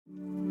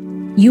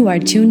You are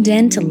tuned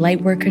in to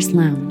Lightworkers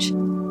Lounge,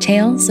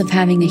 tales of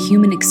having a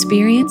human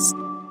experience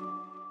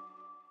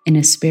in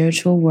a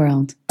spiritual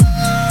world. Do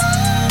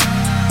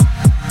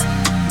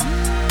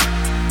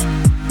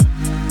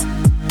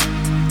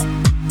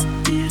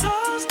you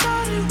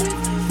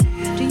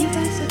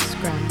guys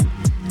subscribe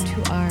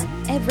to our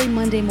every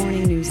Monday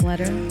morning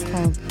newsletter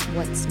called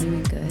What's New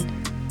and Good?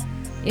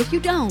 If you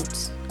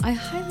don't, I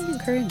highly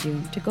encourage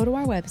you to go to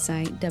our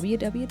website,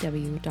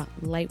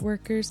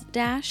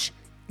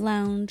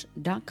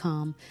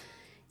 www.lightworkers-lounge.com,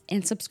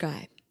 and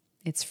subscribe.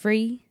 It's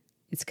free.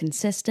 It's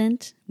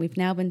consistent. We've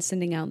now been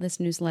sending out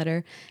this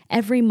newsletter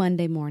every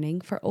Monday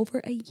morning for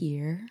over a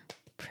year.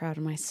 Proud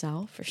of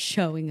myself for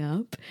showing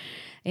up.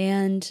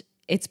 And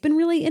it's been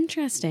really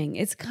interesting.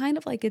 It's kind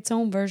of like its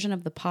own version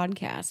of the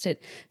podcast.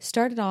 It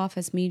started off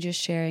as me just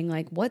sharing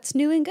like what's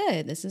new and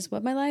good. This is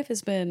what my life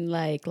has been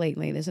like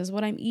lately. This is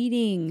what I'm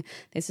eating.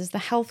 This is the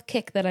health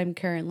kick that I'm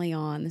currently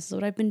on. This is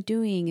what I've been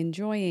doing,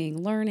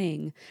 enjoying,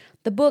 learning.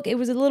 The book, it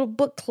was a little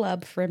book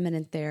club for a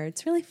minute there.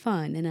 It's really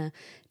fun in a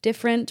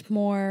different,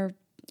 more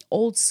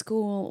old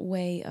school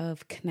way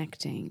of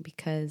connecting,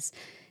 because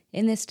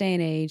in this day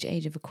and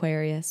age of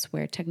Aquarius,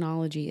 where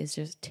technology is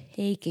just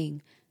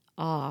taking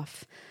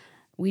off,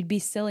 we'd be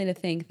silly to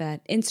think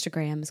that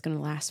Instagram is going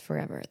to last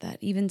forever, that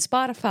even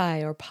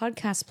Spotify or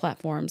podcast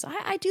platforms,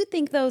 I do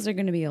think those are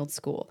going to be old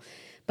school.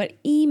 But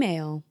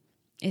email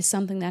is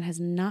something that has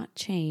not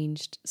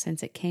changed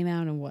since it came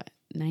out in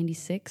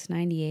 96,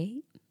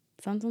 98,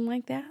 something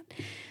like that.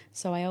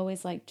 So I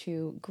always like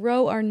to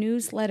grow our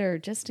newsletter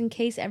just in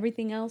case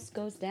everything else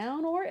goes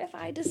down, or if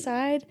I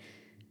decide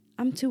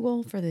I'm too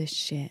old for this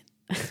shit.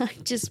 I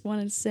just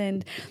want to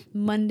send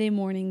Monday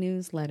morning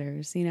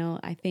newsletters. You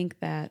know, I think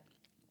that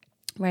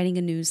writing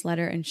a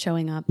newsletter and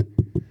showing up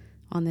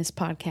on this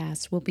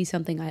podcast will be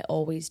something I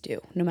always do.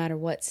 No matter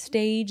what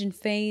stage and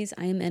phase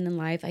I am in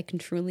life, I can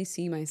truly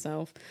see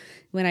myself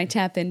when I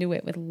tap into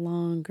it with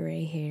long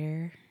gray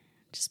hair,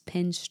 just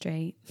pinned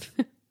straight,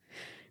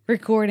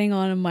 recording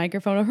on a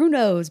microphone, or who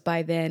knows,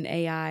 by then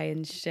AI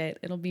and shit.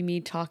 It'll be me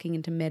talking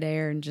into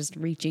midair and just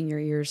reaching your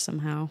ears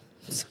somehow.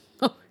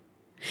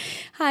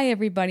 Hi,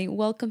 everybody.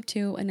 Welcome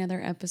to another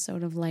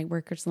episode of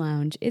Lightworkers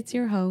Lounge. It's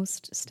your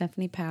host,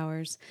 Stephanie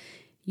Powers.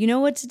 You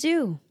know what to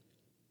do.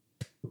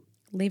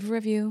 Leave a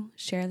review,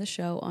 share the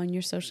show on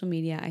your social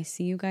media. I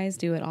see you guys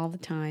do it all the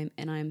time,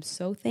 and I'm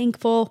so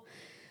thankful.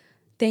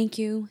 Thank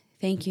you,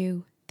 thank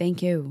you,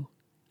 thank you.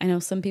 I know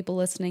some people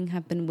listening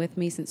have been with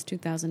me since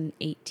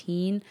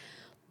 2018.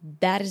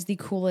 That is the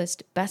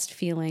coolest, best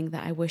feeling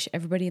that I wish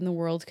everybody in the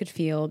world could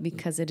feel,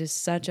 because it is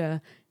such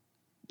a,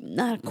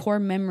 not a core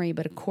memory,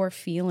 but a core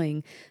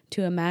feeling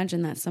to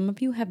imagine that some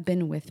of you have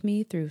been with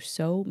me through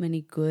so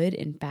many good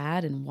and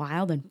bad and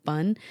wild and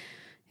fun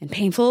and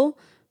painful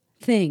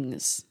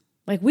things.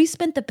 Like, we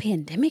spent the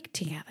pandemic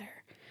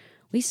together.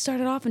 We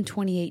started off in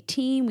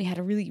 2018. We had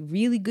a really,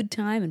 really good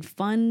time and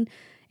fun,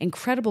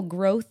 incredible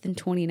growth in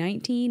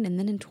 2019. And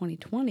then in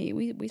 2020,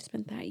 we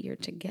spent that year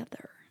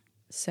together.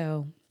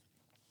 So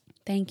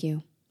thank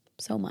you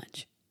so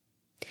much.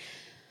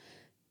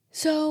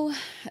 So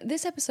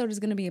this episode is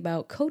going to be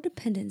about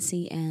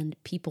codependency and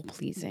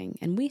people-pleasing,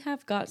 and we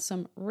have got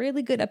some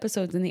really good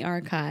episodes in the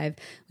archive.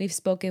 We've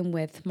spoken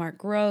with Mark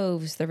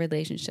Groves, the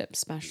relationship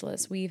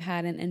specialist. We've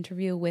had an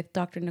interview with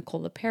Dr.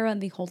 Nicole LaPera,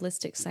 the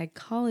holistic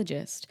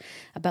psychologist,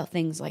 about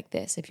things like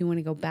this, if you want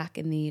to go back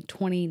in the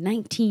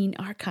 2019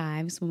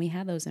 archives when we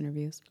had those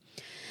interviews.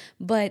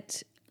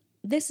 But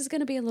this is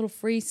going to be a little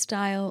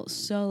freestyle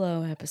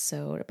solo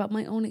episode about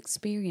my own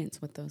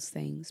experience with those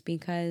things,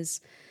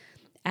 because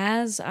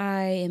as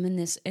I am in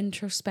this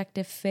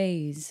introspective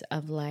phase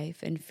of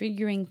life and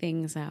figuring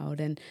things out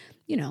and,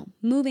 you know,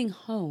 moving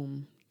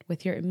home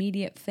with your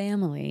immediate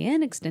family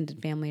and extended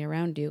family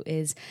around you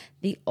is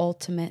the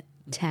ultimate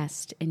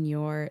test in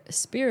your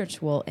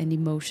spiritual and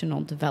emotional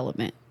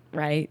development,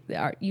 right?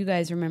 You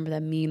guys remember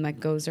that meme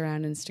that goes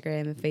around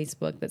Instagram and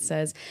Facebook that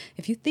says,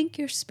 if you think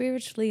you're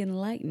spiritually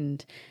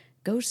enlightened,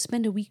 go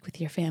spend a week with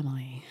your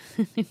family.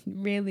 It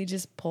really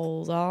just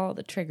pulls all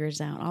the triggers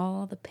out,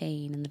 all the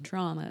pain and the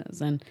traumas,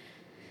 and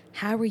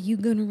how are you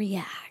going to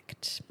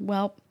react?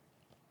 Well,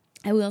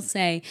 I will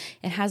say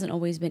it hasn't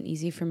always been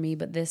easy for me,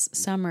 but this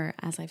summer,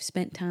 as I've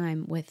spent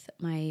time with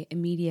my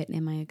immediate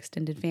and my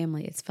extended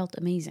family, it's felt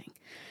amazing.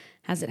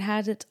 Has it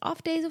had its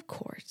off days? Of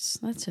course.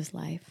 That's just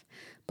life.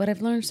 But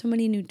I've learned so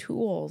many new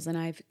tools, and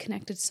I've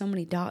connected so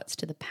many dots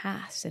to the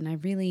past, and I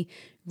really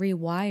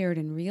rewired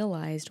and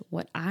realized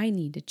what I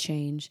need to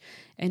change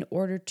in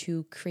order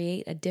to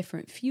create a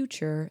different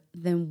future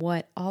than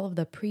what all of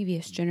the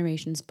previous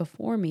generations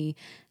before me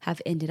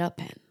have ended up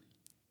in.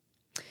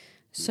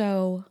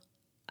 So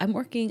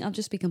I'll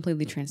just be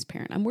completely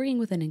transparent. I'm working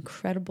with an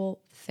incredible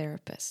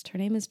therapist. Her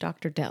name is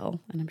Dr. Dell,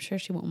 and I'm sure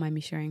she won't mind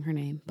me sharing her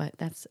name, but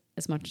that's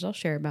as much as I'll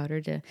share about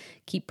her to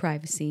keep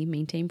privacy,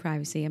 maintain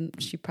privacy.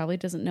 She probably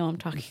doesn't know I'm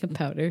talking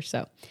about her,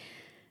 so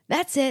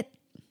that's it.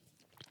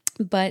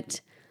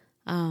 But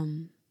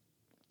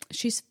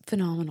she's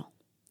phenomenal.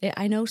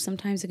 I know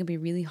sometimes it can be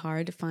really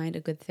hard to find a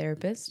good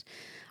therapist.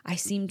 I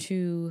seem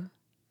to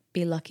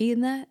be lucky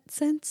in that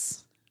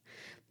sense.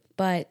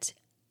 But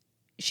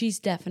she's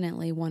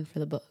definitely one for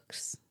the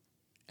books.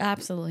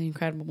 Absolutely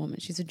incredible woman.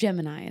 She's a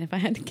Gemini, and if I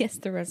had to guess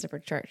the rest of her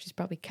chart, she's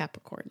probably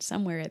Capricorn,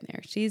 somewhere in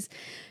there. She's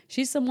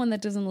someone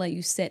that doesn't let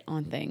you sit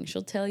on things.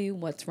 She'll tell you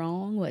what's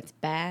wrong, what's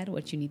bad,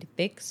 what you need to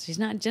fix. She's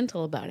not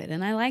gentle about it,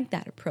 and I like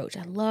that approach.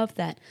 I love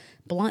that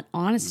blunt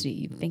honesty.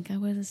 You'd think I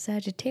was a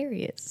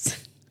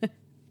Sagittarius.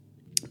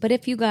 But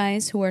if you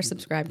guys who are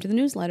subscribed to the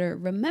newsletter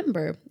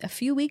remember, a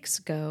few weeks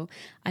ago,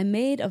 I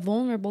made a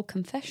vulnerable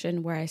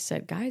confession where I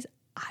said, guys,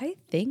 I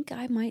think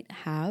I might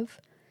have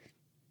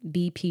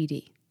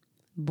BPD.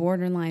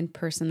 Borderline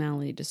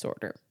personality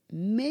disorder,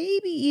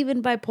 maybe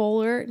even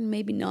bipolar,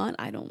 maybe not,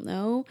 I don't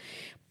know.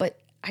 But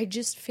I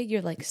just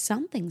figured like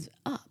something's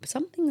up,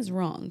 something's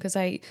wrong. Because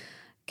I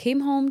came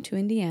home to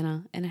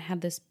Indiana and I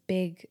had this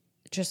big,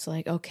 just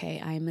like,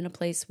 okay, I am in a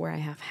place where I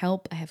have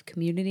help, I have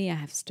community, I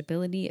have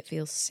stability, it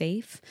feels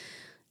safe.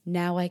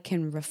 Now I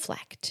can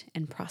reflect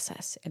and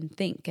process and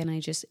think. And I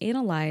just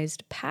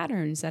analyzed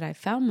patterns that I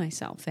found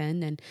myself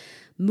in and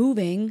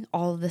moving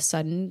all of a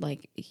sudden,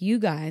 like you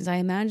guys, I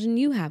imagine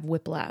you have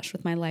whiplash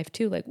with my life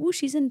too. Like, whoa,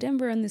 she's in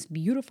Denver in this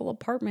beautiful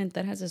apartment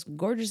that has this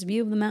gorgeous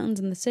view of the mountains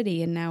and the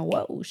city. And now,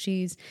 whoa,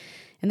 she's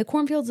in the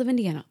cornfields of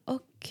Indiana.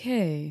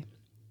 Okay,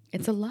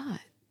 it's a lot.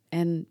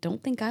 And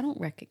don't think I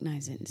don't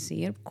recognize it and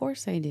see it. Of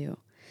course I do.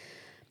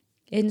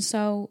 And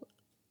so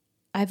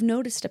I've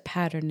noticed a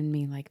pattern in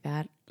me like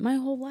that my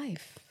whole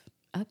life.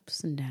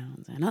 Ups and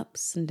downs and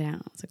ups and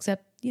downs.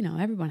 Except,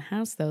 everyone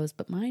has those,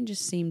 but mine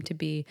just seem to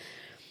be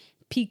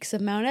peaks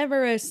of Mount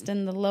Everest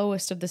and the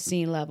lowest of the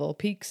sea level.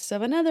 Peaks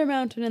of another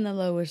mountain and the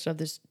lowest of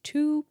this.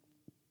 Too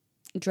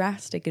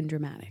drastic and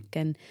dramatic.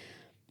 And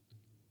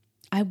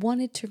I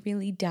wanted to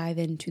really dive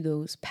into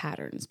those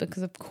patterns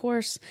because, of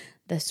course,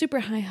 the super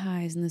high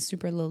highs and the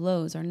super low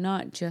lows are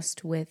not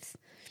just with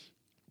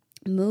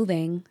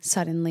moving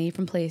suddenly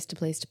from place to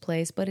place to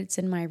place, but it's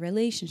in my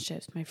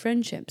relationships, my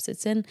friendships.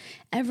 It's in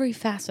every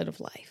facet of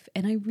life.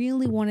 And I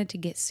really wanted to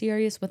get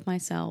serious with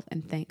myself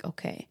and think,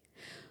 okay,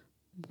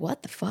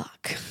 what the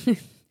fuck?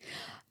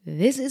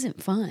 This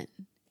isn't fun.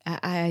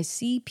 I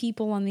see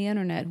people on the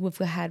internet who have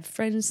had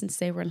friends since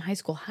they were in high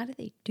school. How do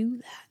they do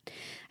that?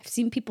 I've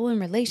seen people in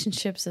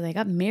relationships that they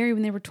got married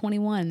when they were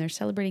 21. They're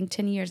celebrating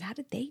 10 years. How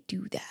did they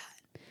do that?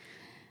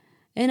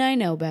 And I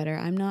know better.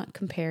 I'm not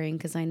comparing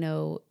because I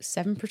know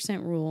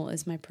 7% rule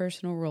is my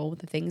personal rule with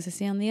the things I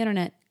see on the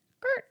internet.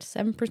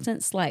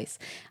 7% slice.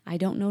 I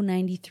don't know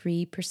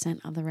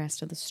 93% of the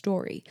rest of the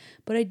story.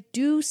 But I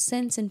do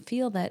sense and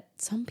feel that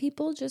some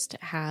people just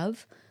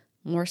have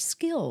more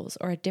skills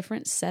or a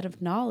different set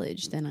of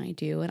knowledge than I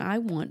do. And I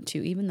want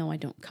to, even though I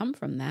don't come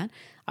from that,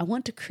 I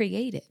want to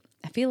create it.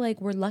 I feel like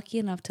we're lucky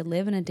enough to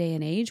live in a day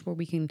and age where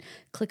we can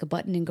click a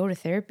button and go to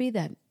therapy,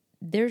 that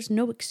there's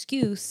no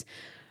excuse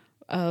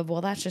of,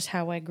 well, that's just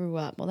how I grew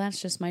up. Well,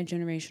 that's just my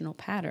generational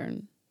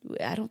pattern.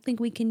 I don't think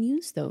we can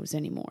use those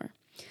anymore.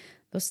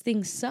 Those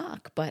things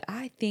suck, but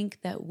I think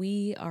that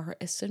we are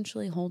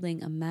essentially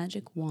holding a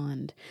magic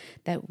wand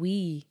that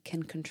we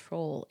can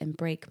control and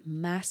break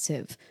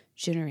massive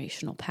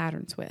generational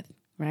patterns with,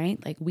 right?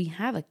 Like we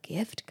have a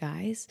gift,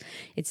 guys.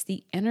 It's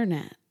the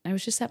internet. I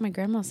was just at my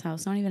grandma's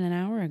house not even an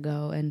hour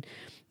ago, and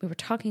we were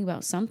talking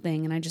about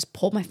something, and I just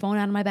pulled my phone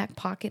out of my back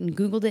pocket and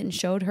Googled it and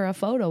showed her a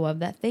photo of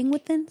that thing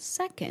within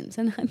seconds.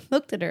 And I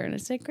looked at her and I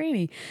said,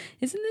 Granny,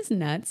 isn't this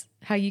nuts?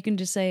 How you can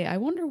just say, I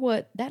wonder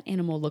what that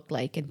animal looked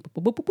like, and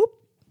boop, boop, boop, boop,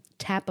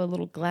 tap a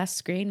little glass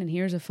screen and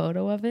here's a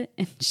photo of it.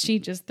 And she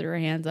just threw her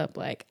hands up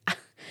like, I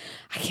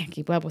can't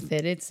keep up with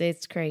it.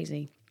 It's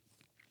crazy.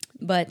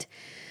 But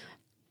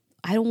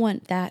I don't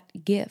want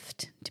that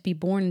gift to be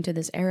born into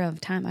this era of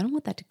time. I don't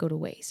want that to go to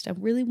waste. I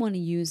really want to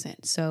use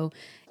it. So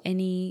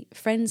any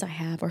friends I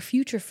have or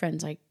future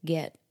friends I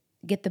get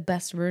the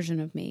best version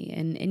of me,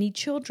 and any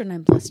children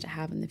I'm blessed to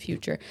have in the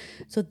future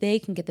so they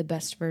can get the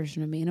best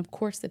version of me. And of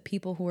course, the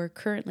people who are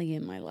currently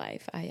in my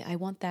life, I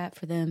want that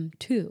for them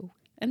too.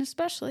 And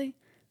especially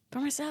for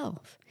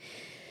myself.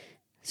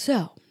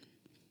 So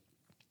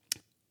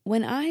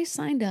when I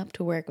signed up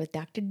to work with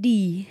Dr.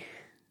 D,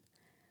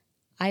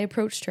 I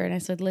approached her and I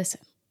said,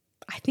 listen,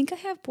 I think I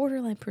have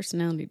borderline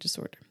personality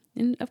disorder.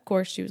 And of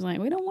course she was like,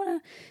 we don't want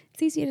to,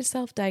 it's easy to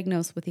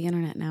self-diagnose with the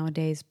internet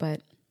nowadays,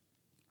 but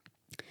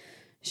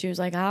she was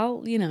like, I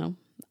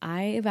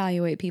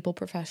evaluate people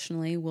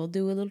professionally. We'll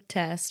do a little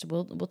test.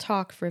 We'll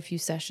talk for a few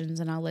sessions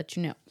and I'll let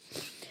you know.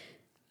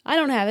 I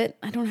don't have it.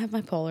 I don't have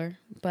bipolar,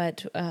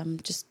 but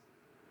just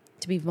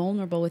to be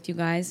vulnerable with you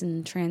guys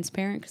and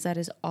transparent, because that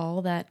is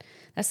all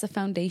that's the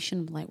foundation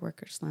of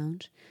Lightworkers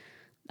Lounge.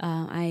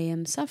 I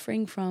am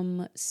suffering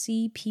from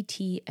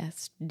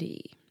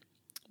CPTSD,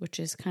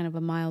 which is kind of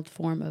a mild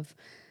form of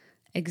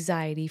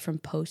anxiety from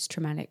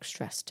post-traumatic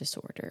stress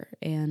disorder.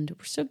 And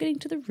we're still getting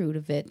to the root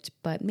of it,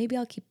 but maybe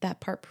I'll keep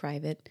that part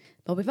private.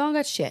 But we've all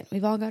got shit.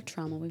 We've all got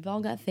trauma. We've all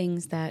got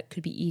things that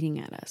could be eating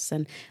at us.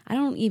 And I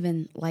don't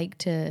even like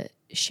to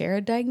share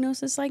a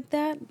diagnosis like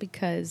that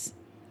because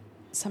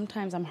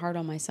sometimes I'm hard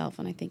on myself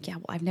and I think, yeah,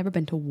 well, I've never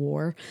been to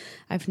war.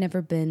 I've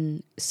never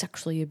been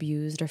sexually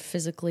abused or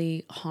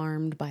physically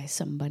harmed by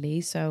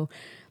somebody. So,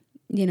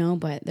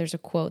 but there's a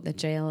quote that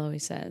JL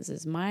always says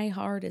is, my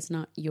hard is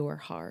not your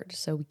hard.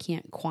 So we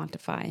can't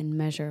quantify and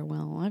measure,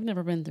 well, I've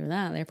never been through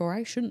that, therefore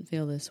I shouldn't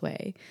feel this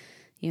way,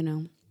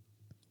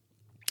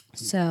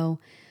 So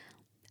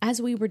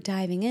as we were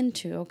diving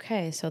into,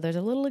 okay, so there's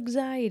a little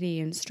anxiety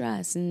and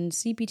stress and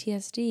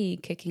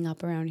CPTSD kicking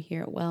up around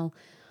here. Well,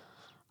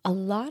 a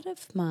lot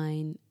of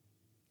mine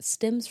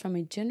stems from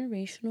a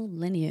generational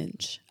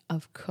lineage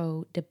of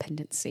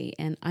codependency.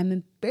 And I'm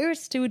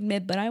embarrassed to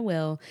admit, but I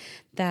will,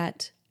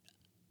 that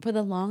for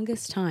the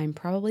longest time,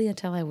 probably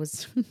until I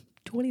was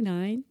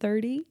 29,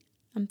 30,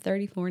 I'm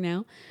 34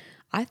 now,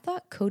 I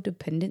thought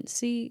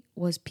codependency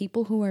was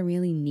people who are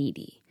really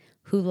needy,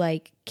 who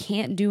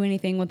can't do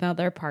anything without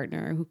their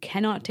partner, who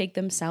cannot take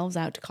themselves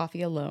out to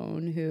coffee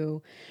alone,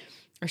 who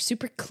are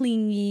super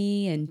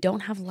clingy and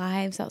don't have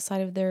lives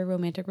outside of their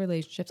romantic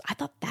relationships. I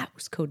thought that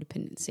was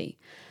codependency.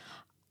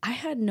 I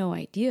had no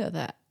idea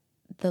that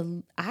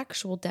the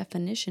actual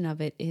definition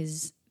of it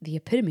is the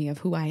epitome of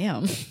who I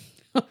am.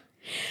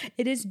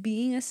 It is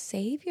being a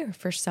savior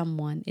for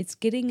someone. It's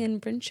getting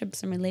in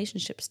friendships and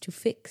relationships to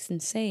fix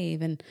and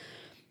save. And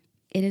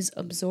it is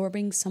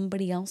absorbing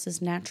somebody else's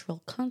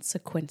natural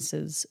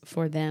consequences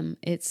for them.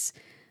 It's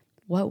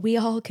what we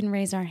all can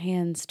raise our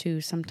hands to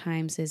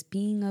sometimes is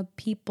being a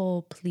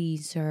people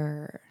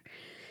pleaser,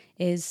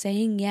 is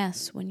saying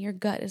yes when your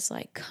gut is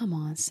like, come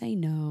on, say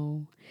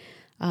no.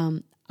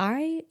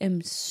 I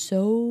am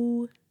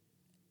so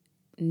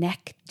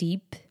neck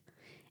deep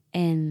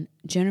in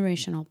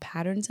generational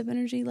patterns of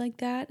energy like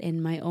that,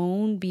 in my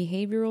own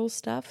behavioral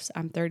stuff.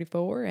 I'm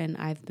 34 and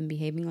I've been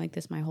behaving like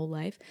this my whole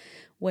life,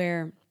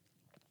 where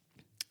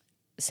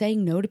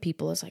saying no to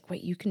people is like,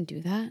 wait, you can do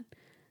that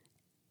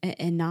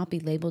and not be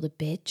labeled a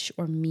bitch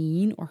or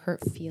mean or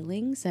hurt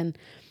feelings. And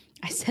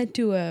I said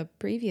to a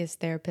previous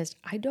therapist,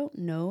 I don't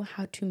know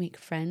how to make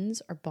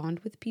friends or bond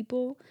with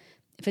people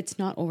if it's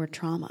not over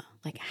trauma.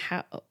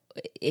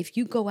 If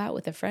you go out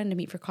with a friend to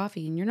meet for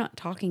coffee and you're not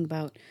talking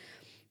about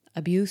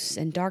abuse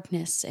and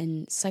darkness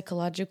and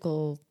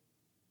psychological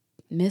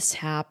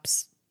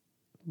mishaps,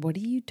 what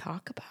do you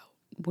talk about?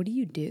 What do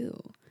you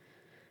do?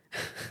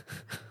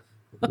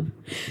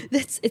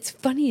 It's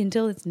funny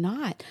until it's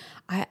not.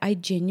 I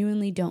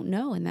genuinely don't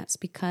know. And that's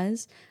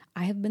because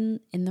I have been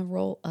in the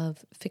role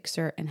of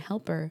fixer and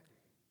helper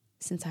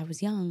since I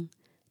was young,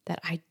 that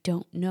I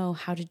don't know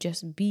how to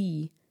just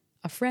be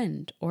a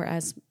friend, or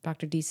as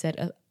Dr. D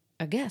said,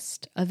 a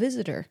guest, a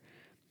visitor.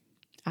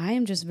 I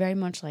am just very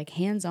much like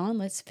hands-on.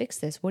 Let's fix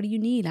this. What do you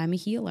need? I'm a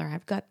healer.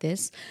 I've got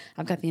this.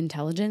 I've got the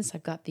intelligence.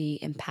 I've got the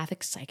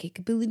empathic psychic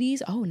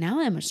abilities. Oh,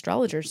 now I'm an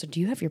astrologer. So do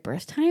you have your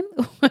birth time?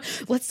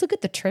 Let's look at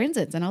the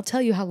transits and I'll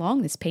tell you how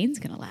long this pain's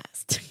going to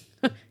last.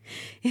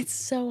 It's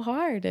so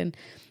hard. And,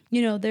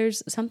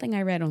 there's something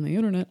I read on the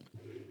internet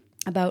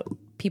about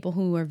people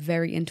who are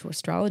very into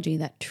astrology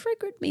that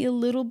triggered me a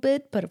little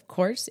bit. But of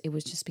course, it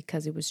was just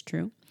because it was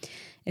true.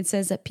 It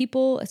says that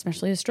people,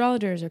 especially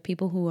astrologers or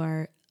people who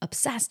are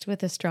obsessed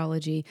with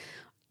astrology,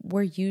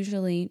 were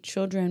usually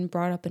children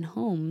brought up in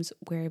homes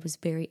where it was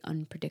very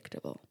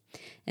unpredictable.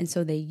 And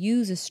so they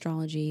use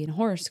astrology and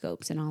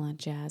horoscopes and all that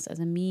jazz as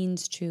a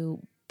means to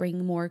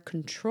bring more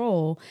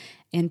control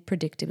and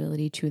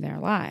predictability to their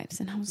lives.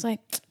 And I was like,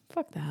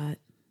 fuck that.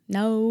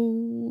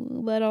 No,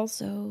 but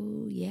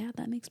also, yeah,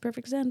 that makes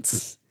perfect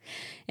sense.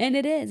 And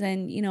it is.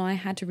 And, I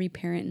had to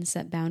reparent and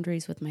set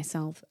boundaries with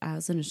myself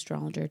as an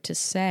astrologer to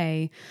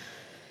say,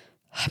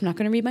 I'm not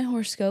going to read my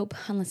horoscope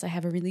unless I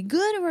have a really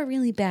good or a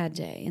really bad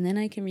day. And then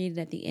I can read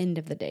it at the end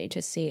of the day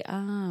to see,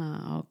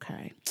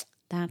 okay,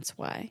 that's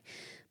why.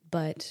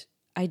 But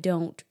I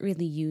don't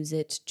really use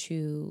it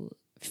to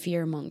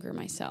fearmonger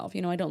myself.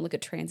 I don't look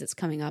at transits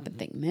coming up and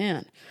think,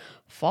 man,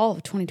 fall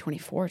of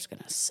 2024 is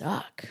going to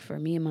suck for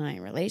me and my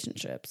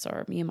relationships,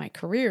 or me and my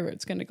career.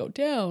 It's going to go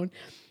down.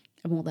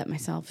 I won't let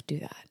myself do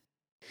that.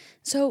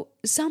 So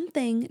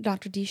something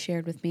Dr. D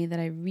shared with me that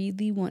I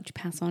really want to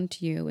pass on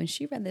to you, and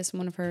she read this in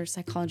one of her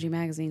psychology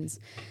magazines,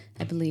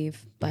 I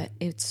believe, but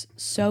it's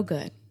so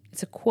good.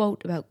 It's a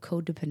quote about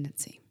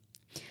codependency.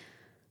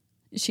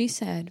 She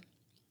said,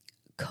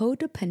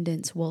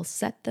 codependents will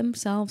set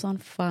themselves on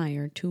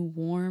fire to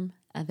warm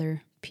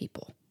other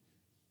people.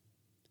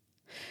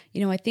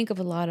 I think of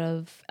a lot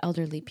of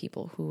elderly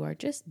people who are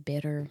just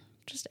bitter,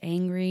 just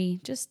angry,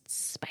 just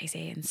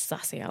spicy and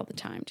saucy all the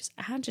time, just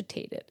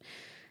agitated.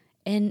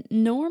 And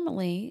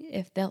normally,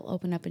 if they'll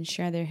open up and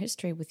share their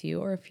history with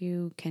you, or if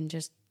you can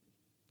just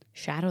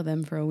shadow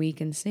them for a week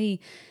and see,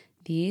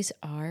 these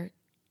are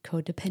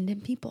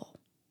codependent people.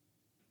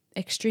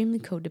 Extremely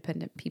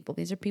codependent people.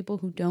 These are people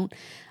who don't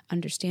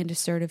understand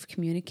assertive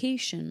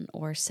communication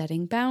or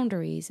setting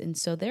boundaries. And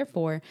so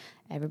therefore,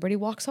 everybody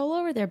walks all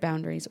over their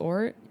boundaries.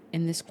 Or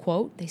in this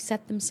quote, they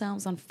set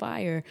themselves on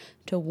fire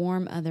to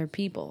warm other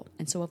people.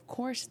 And so of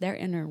course, their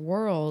inner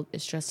world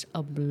is just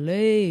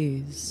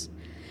ablaze.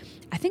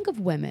 I think of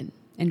women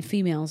and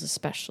females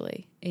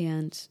especially,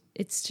 and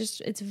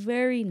it's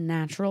very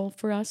natural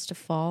for us to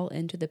fall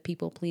into the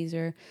people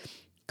pleaser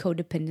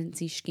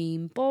codependency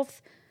scheme,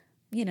 both,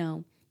 you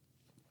know,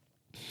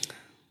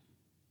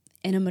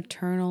 in a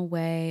maternal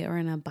way or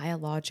in a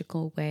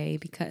biological way,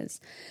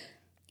 because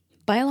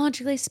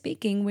biologically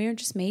speaking, we are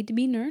just made to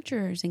be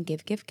nurturers and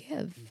give.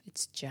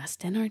 It's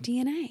just in our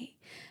DNA.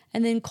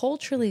 And then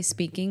culturally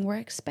speaking, we're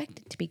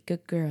expected to be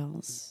good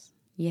girls.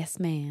 Yes,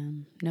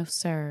 ma'am. No,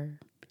 sir.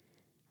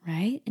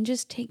 Right? And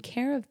just take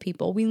care of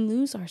people. We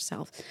lose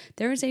ourselves.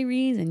 There is a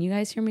reason. You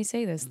guys hear me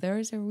say this. There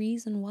is a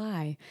reason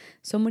why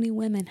so many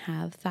women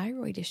have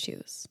thyroid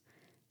issues,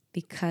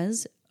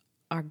 because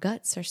our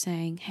guts are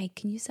saying, hey,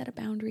 can you set a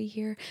boundary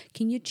here?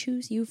 Can you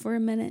choose you for a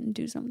minute and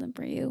do something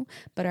for you?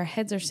 But our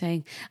heads are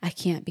saying, I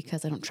can't,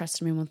 because I don't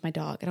trust anyone with my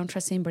dog. I don't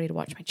trust anybody to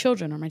watch my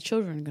children, or my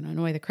children are going to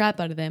annoy the crap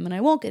out of them, and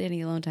I won't get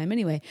any alone time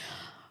anyway.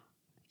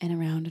 And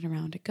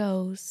around it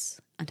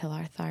goes until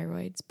our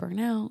thyroids burn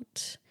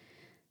out.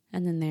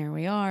 And then there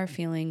we are,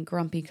 feeling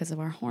grumpy because of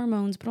our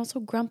hormones, but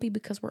also grumpy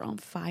because we're on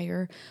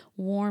fire,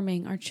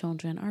 warming our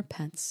children, our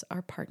pets,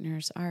 our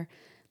partners,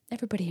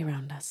 everybody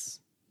around us,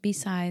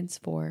 besides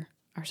for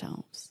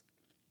ourselves.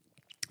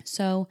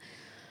 So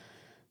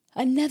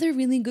another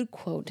really good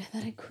quote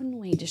that I couldn't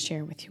wait to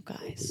share with you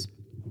guys.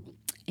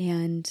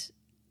 And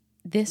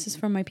this is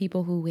from my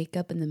people who wake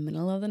up in the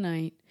middle of the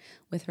night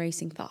with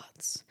racing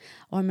thoughts,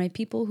 or my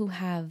people who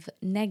have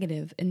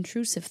negative,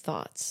 intrusive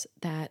thoughts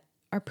that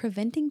are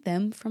preventing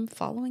them from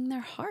following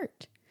their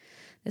heart.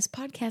 This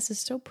podcast is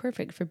so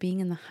perfect for being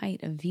in the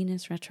height of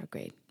Venus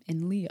retrograde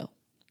in Leo.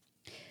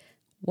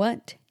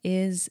 What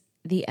is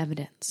the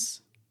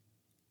evidence?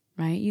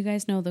 Right? You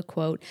guys know the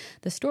quote.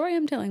 The story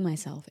I'm telling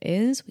myself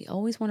is, we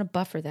always want to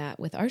buffer that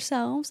with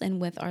ourselves and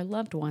with our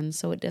loved ones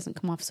so it doesn't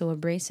come off so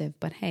abrasive.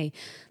 But hey,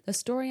 the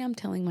story I'm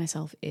telling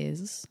myself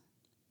is,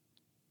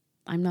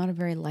 I'm not a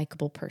very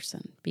likable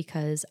person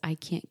because I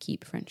can't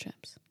keep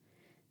friendships.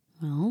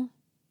 Well,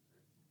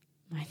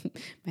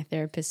 my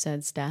therapist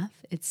said,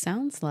 Steph, it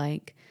sounds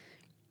like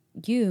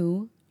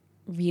you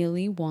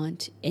really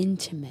want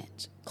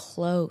intimate,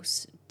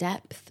 close,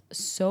 depth,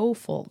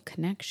 soulful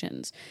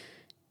connections.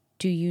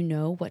 Do you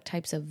know what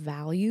types of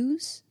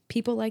values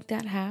people like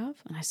that have?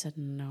 And I said,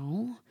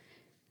 no.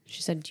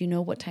 She said, do you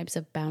know what types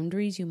of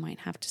boundaries you might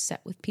have to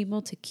set with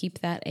people to keep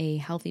that a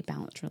healthy,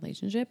 balanced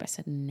relationship? I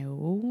said,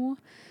 no.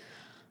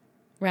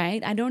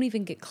 Right? I don't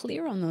even get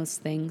clear on those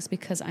things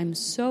because I'm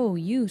so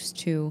used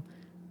to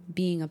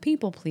being a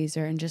people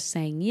pleaser and just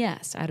saying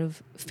yes out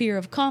of fear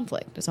of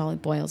conflict is all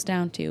it boils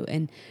down to,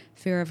 and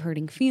fear of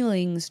hurting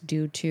feelings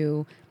due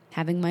to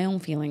having my own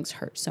feelings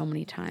hurt so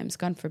many times.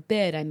 God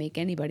forbid I make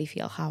anybody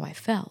feel how I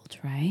felt,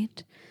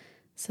 right?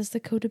 Says the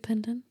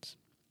codependent.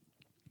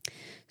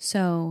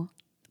 So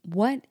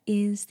what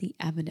is the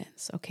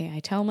evidence? Okay, I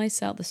tell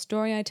myself, the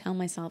story I tell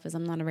myself is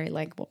I'm not a very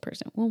likable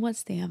person. Well,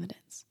 what's the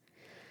evidence?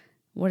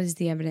 What is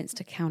the evidence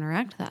to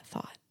counteract that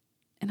thought?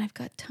 And I've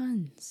got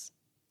tons.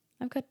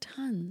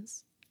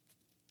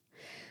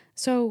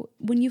 So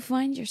when you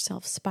find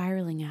yourself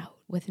spiraling out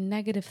with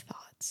negative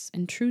thoughts,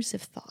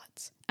 intrusive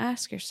thoughts,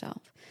 ask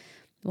yourself,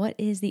 what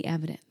is the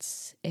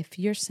evidence? If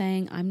you're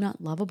saying, I'm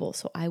not lovable,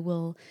 so I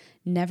will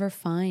never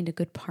find a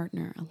good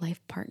partner, a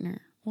life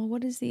partner, well,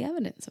 what is the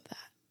evidence of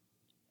that?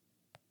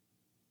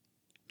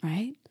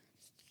 Right?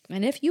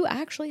 And if you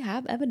actually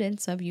have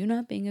evidence of you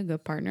not being a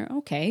good partner,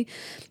 okay,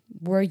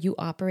 were you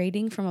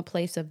operating from a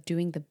place of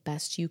doing the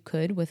best you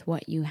could with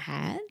what you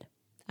had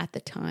at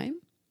the time?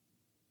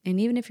 And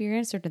even if your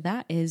answer to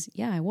that is,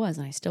 yeah, I was,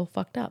 and I still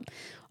fucked up.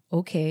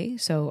 Okay,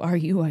 so are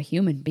you a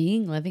human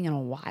being living in a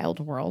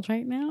wild world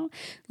right now?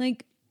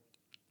 Like,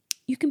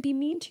 you can be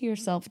mean to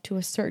yourself to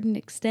a certain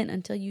extent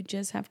until you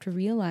just have to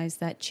realize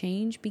that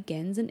change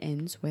begins and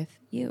ends with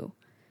you.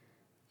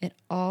 It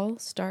all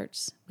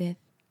starts with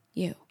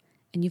you.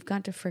 And you've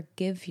got to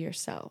forgive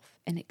yourself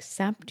and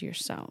accept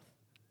yourself,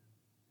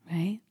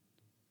 right?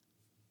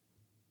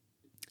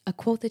 A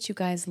quote that you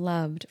guys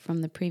loved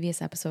from the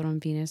previous episode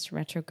on Venus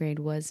retrograde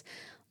was,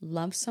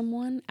 love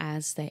someone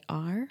as they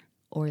are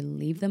or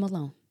leave them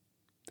alone.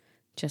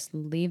 Just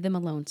leave them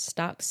alone.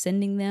 Stop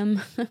sending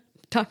them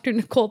Dr.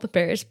 Nicole the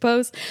Bearish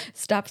post.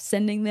 Stop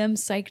sending them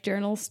psych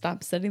journals.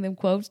 Stop sending them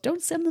quotes.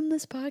 Don't send them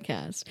this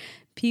podcast.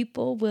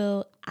 People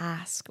will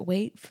ask.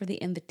 Wait for the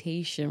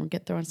invitation. We'll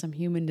get throwing some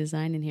human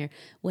design in here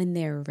when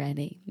they're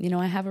ready. You know,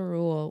 I have a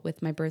rule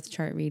with my birth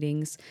chart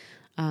readings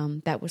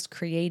that was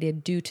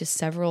created due to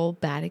several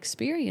bad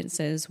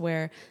experiences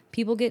where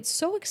people get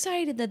so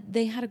excited that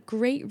they had a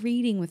great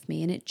reading with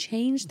me and it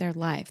changed their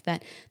life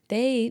that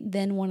they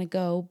then want to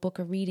go book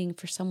a reading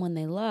for someone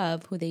they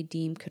love who they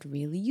deem could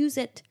really use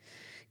it,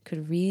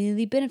 could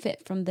really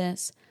benefit from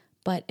this.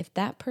 But if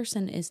that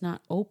person is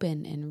not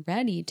open and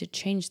ready to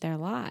change their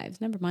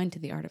lives, never mind to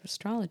the art of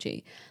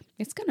astrology,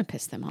 it's going to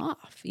piss them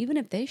off. Even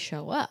if they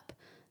show up,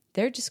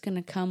 they're just going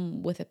to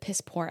come with a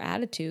piss poor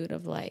attitude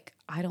of like,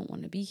 I don't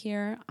want to be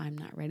here. I'm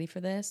not ready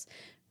for this,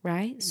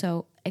 right?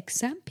 So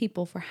accept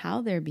people for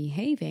how they're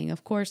behaving.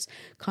 Of course,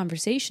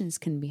 conversations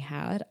can be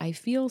had. I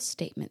feel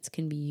statements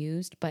can be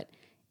used, but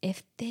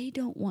if they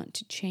don't want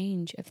to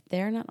change, if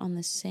they're not on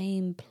the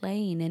same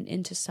plane and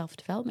into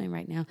self-development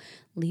right now,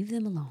 leave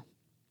them alone.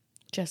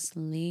 Just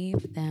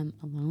leave them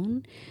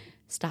alone.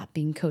 Stop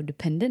being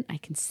codependent. I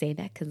can say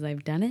that because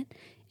I've done it.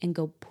 And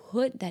go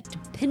put that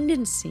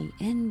dependency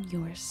in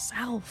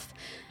yourself.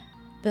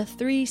 The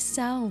 3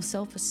 selves: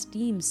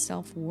 self-esteem,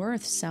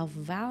 self-worth,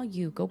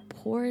 self-value. Go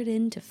pour it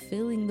into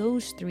filling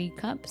those 3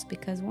 cups,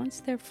 because once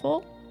they're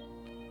full,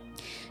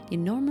 you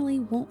normally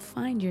won't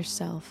find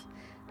yourself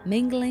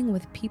mingling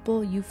with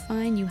people you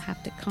find you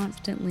have to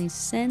constantly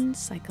send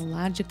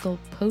psychological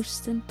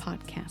posts and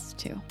podcasts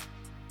to.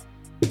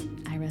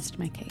 I rest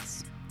my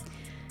case.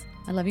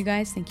 I love you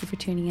guys. Thank you for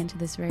tuning into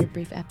this very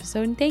brief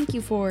episode. And thank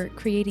you for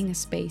creating a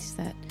space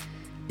that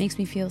makes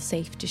me feel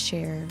safe to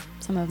share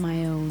some of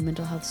my own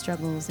mental health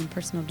struggles and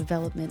personal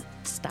development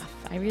stuff.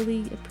 I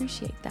really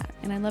appreciate that.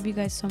 And I love you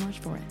guys so much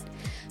for it.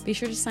 Be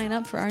sure to sign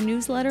up for our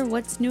newsletter,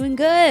 What's New and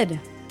Good.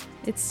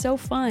 It's so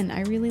fun.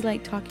 I really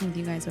like talking with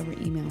you guys over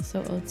email.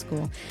 So old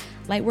school.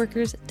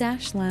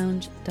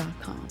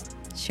 Lightworkers-lounge.com.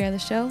 Share the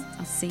show.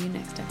 I'll see you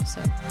next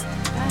episode.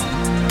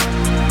 Bye.